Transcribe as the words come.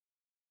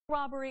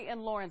Robbery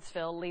in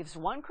Lawrenceville leaves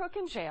one crook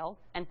in jail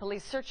and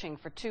police searching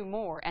for two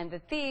more, and the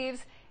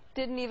thieves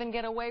didn't even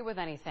get away with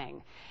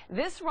anything.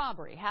 This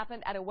robbery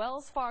happened at a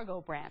Wells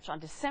Fargo branch on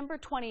December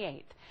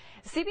 28th.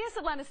 CBS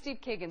Atlanta's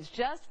Steve Kiggins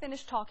just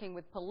finished talking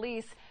with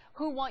police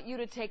who want you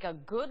to take a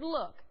good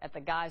look at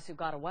the guys who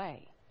got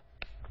away.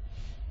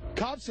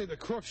 Cops say the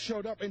crooks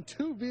showed up in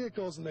two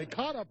vehicles and they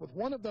caught up with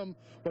one of them,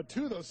 but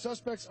two of those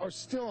suspects are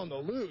still on the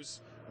loose,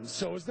 and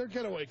so is their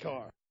getaway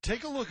car.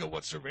 Take a look at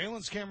what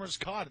surveillance cameras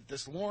caught at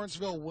this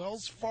Lawrenceville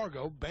Wells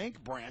Fargo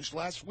bank branch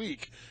last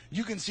week.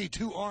 You can see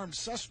two armed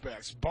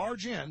suspects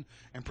barge in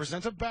and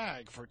present a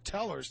bag for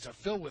tellers to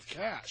fill with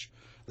cash.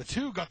 The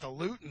two got the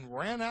loot and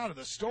ran out of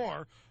the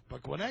store,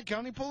 but Gwinnett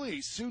County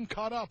Police soon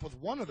caught up with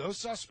one of those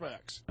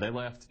suspects. They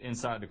left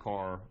inside the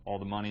car all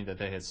the money that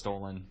they had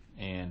stolen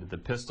and the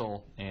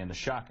pistol and the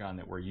shotgun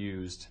that were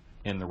used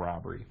in the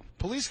robbery.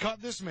 Police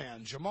caught this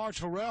man, Jamar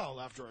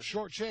Terrell, after a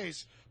short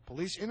chase.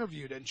 Police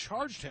interviewed and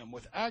charged him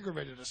with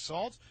aggravated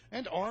assault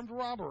and armed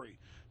robbery.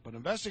 But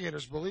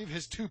investigators believe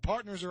his two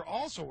partners are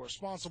also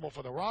responsible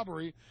for the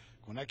robbery.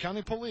 Gwinnett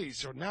County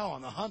Police are now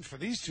on the hunt for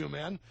these two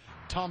men,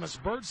 Thomas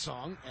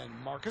Birdsong and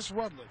Marcus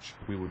Rutledge.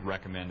 We would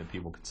recommend that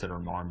people consider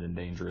them armed and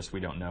dangerous. We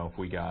don't know if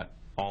we got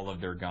all of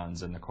their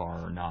guns in the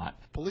car or not.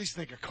 Police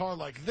think a car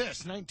like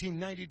this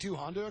 1992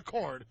 Honda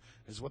Accord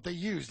is what they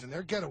used in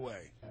their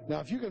getaway. Now,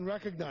 if you can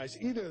recognize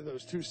either of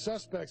those two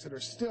suspects that are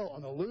still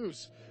on the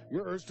loose,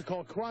 you're urged to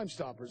call Crime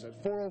Stoppers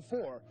at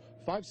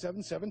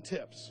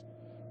 404-577-TIPS.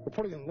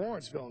 Reporting in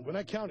Lawrenceville and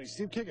Gwinnett County,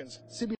 Steve Kiggins, CBS.